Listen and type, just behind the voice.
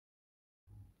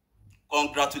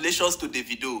Congratulations to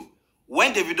Davido.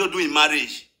 When Davido do in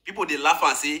marriage, people they laugh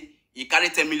and say, he carry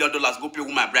 $10 million, go pay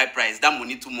woman bride price. That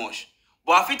money too much.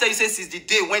 But I tell you, say since the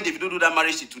day when Davido do that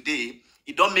marriage to today,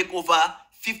 he don't make over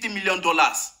 $50 million.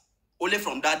 Only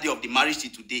from that day of the marriage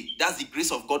to today. That's the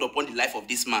grace of God upon the life of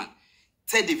this man.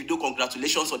 Tell Davido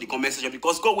congratulations on the comment section,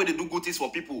 because God, when they do good things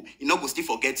for people, he not go still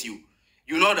forget you.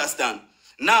 You know understand?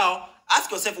 Now, ask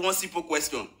yourself one simple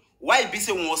question. Why be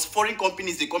say when was foreign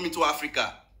companies they come into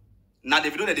Africa? Now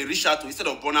Davido that they reach out to instead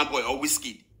of Burna Boy or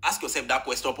Whiskey. Ask yourself that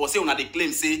question. Or say when they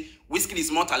claim say Whiskey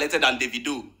is more talented than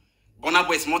Davido, Burna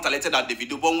Boy is more talented than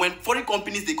Davido. But when foreign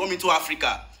companies they come into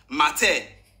Africa, Mate,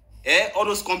 all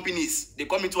those companies they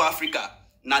come into Africa.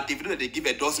 Now Davido they give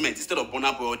endorsement instead of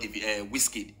Burna Boy or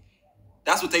Whiskey.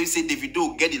 That's what I say.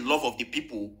 Davido get the love of the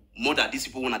people more than these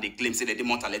people when they claim say that they're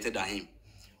more talented than him.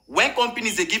 When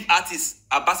companies they give artists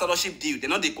ambassadorship deal, they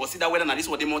not they consider whether or not this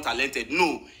one they more talented.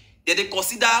 No, they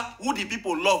consider who the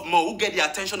people love more, who get the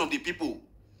attention of the people.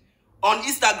 On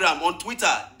Instagram, on Twitter,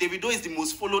 Davido is the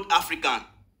most followed African.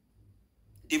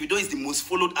 Davido is the most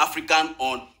followed African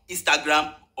on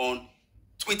Instagram, on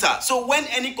Twitter. So when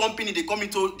any company they come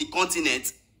into the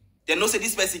continent, they know say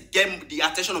this person get the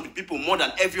attention of the people more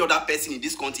than every other person in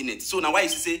this continent. So now why you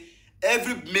say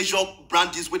every major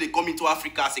brand is where they come into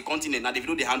Africa as a continent, now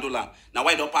Davido they handle them. Now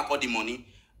why don't pack all the money?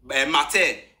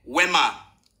 Mate, Wema,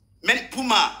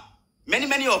 Puma,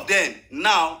 many of them.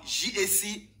 Now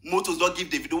GAC Motors don't give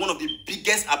Davido one of the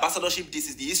biggest ambassadorship. This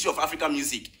is the history of African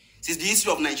music. This is the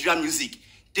history of Nigerian music.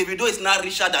 Davido is now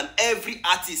richer than every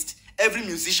artist, every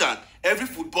musician, every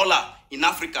footballer in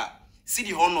Africa. See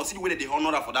the honor, see the way that they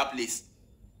honor her for that place.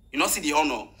 You know, see the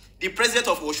honor. The president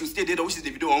of Osun State, which is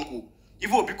Davido uncle.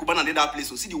 Even Obi Kubana did that place,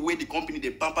 so see the way the company they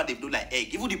pamper Davido like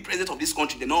egg. Even the president of this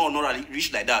country, they not honor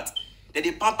rich like that.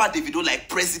 They pamper Davido like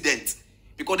president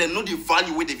because they know the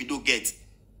value where Davido gets.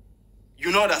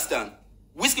 You know understand?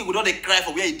 Whiskey would not they cry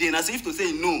for where he did. And so if to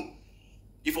say no,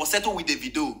 if I settle with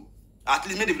Davido, at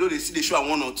least make Davido they see the show at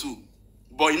 1 or 2.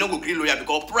 But you know go green lawyer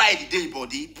because pride day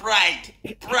body, pride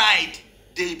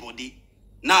day body.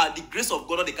 Now the grace of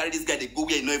God, they carry this guy, they go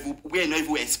where you not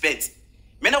even expect.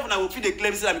 Many of them will feel the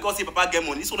claim that because say Papa get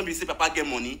money, this one be say Papa get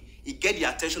money, he get the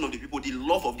attention of the people, the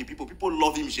love of the people. People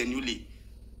love him genuinely.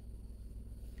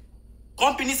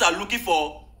 Companies are looking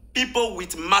for people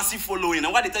with massive following.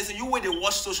 And what they tell you, when they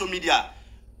watch social media,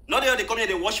 not they come here,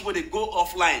 they watch people, they go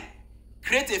offline.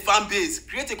 Create a fan base,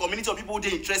 create a community of people who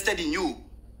are interested in you.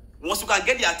 Once you can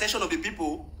get the attention of the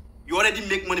people, you already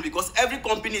make money because every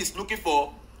company is looking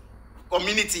for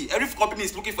community. Every company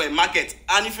is looking for a market.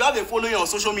 And if you have a following on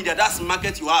social media, that's the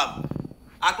market you have.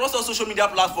 Across all social media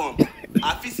platforms,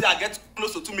 I get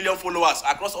close to 2 million followers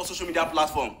across all social media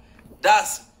platforms.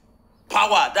 That's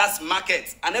power, that's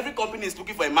market. And every company is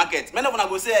looking for a market. Many of them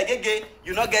go say, hey,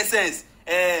 you not get sense.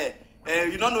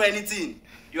 You don't know anything.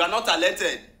 You are not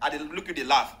talented. And they look at the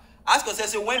laugh. Ask yourself,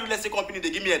 say, when real estate company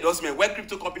they give me endorsement, when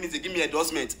crypto companies they give me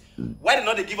endorsement, why do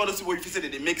not they give all those people if you say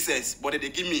that they make sense, but they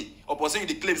give me, or pursue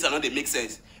the claims are not they make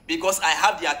sense? Because I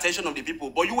have the attention of the people.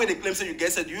 But you when the claim say you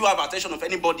get sense, do you have attention of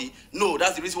anybody? No,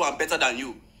 that's the reason why I'm better than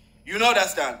you. You know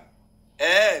understand?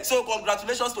 So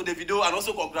congratulations to Davido and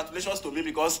also congratulations to me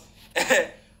because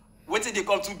wait till they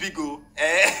come too big.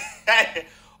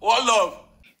 All love.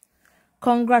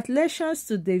 Congratulations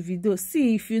to Davido.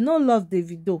 See, if you no love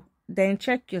Davido, then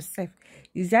check yourself.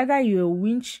 It's either you're a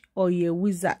winch or you're a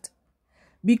wizard.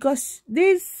 Because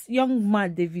this young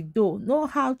man, Davido, know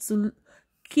how to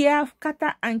care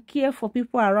for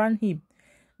people around him.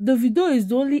 Davido is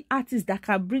the only artist that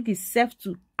can bring himself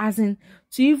to, as in,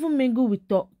 to even mingle with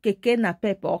the Keke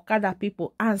Napep or Okada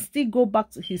people and still go back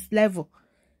to his level.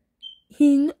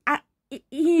 He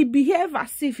behaves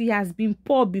as if he has been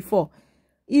poor before,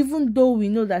 even though we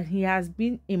know that he has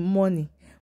been in money.